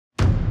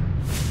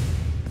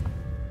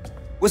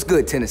What's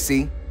good,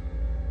 Tennessee?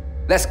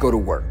 Let's go to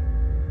work.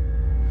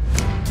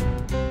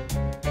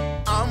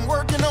 I'm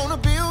working on a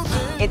building.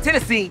 In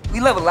Tennessee,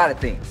 we love a lot of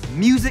things.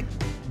 Music,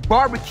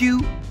 barbecue,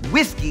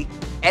 whiskey,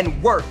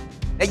 and work.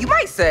 Now you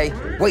might say,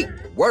 wait,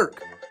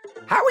 work?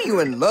 How are you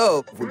in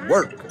love with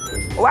work?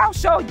 Well, I'll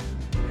show you.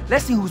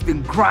 Let's see who's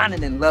been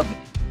grinding and loving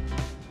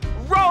it.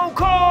 Roll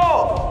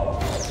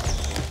call!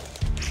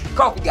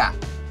 Coffee guy,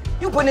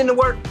 you putting in the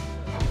work?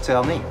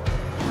 Tell me.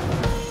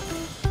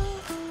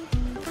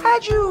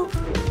 How'd you?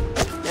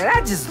 Now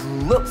that just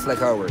looks like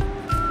hard work.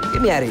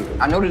 Get me out of here.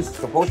 I know this is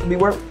supposed to be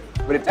work,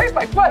 but it tastes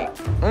like play.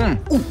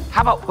 Ooh,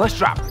 how about bus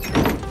driver?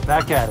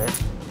 Back at it.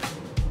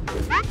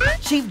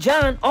 Chief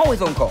John,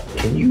 always on call.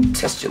 Can you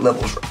test your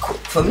levels real quick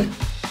for me?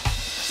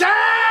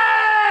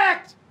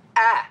 Sacked!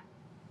 Ah,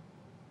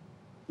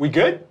 We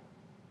good?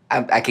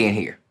 I can't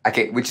hear. I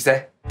can't, what'd you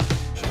say?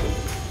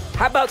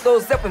 How about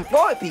those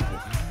self-employed people?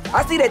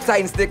 I see that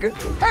Titan sticker.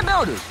 Hey,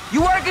 builders,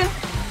 you working?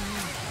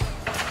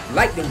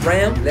 Lightning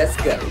Ram, let's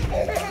go.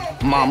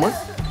 Mamas,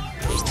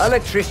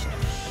 electricians,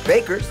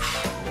 bakers,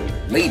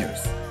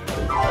 leaders,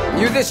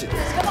 musicians.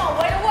 Come on,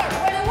 way to work,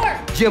 way to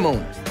work. Gym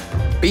owners,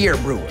 beer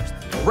brewers,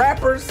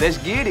 rappers, let's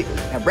get it,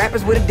 and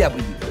rappers with a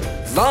W,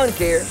 lawn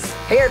care,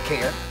 hair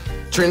care,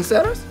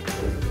 trendsetters,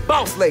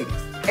 boss ladies,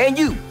 and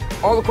you,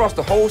 all across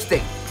the whole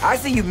state. I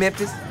see you,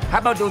 Memphis. How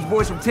about those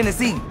boys from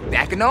Tennessee,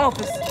 back in the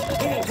office?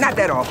 Not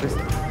that office,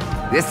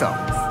 this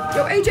office.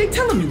 Yo, AJ,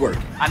 tell them you work.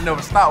 I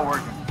never stop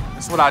working.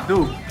 That's what I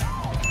do.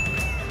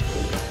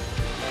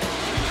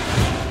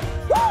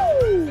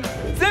 Woo!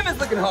 Simmons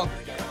looking hungry.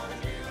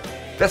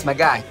 That's my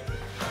guy.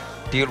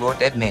 Dear Lord,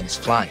 that man is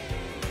flying.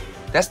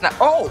 That's not,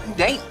 oh,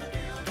 dang.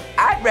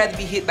 I'd rather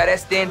be hit by that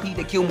stampede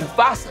that killed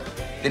Mufasa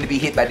than to be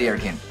hit by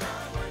Derrick Henry.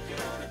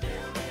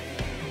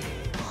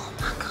 Oh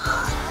my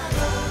God.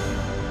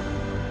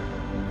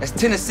 As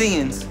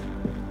Tennesseans,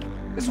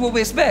 this is what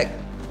we expect.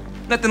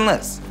 Nothing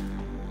less.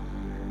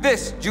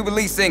 This,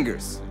 Jubilee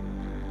Singers.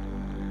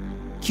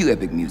 Cue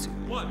epic music.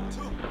 1,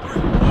 2,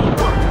 3.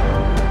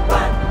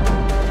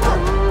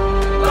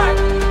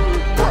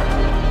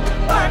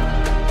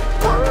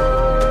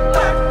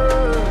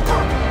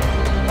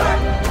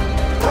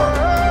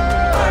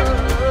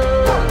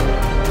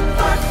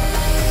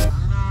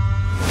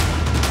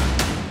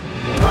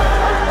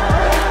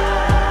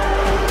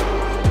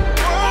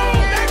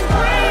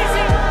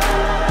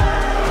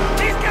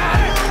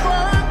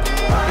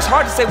 It's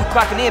hard to say we're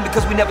clocking in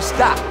because we never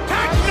stop.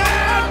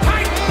 Touchdown,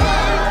 Titans!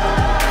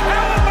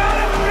 How about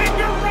a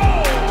finger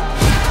roll?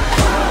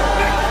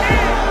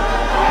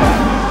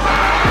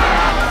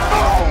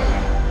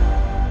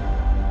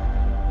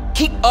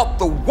 Keep up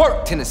the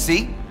work,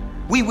 Tennessee.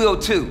 We will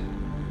too.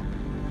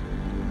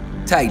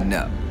 Tighten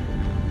up.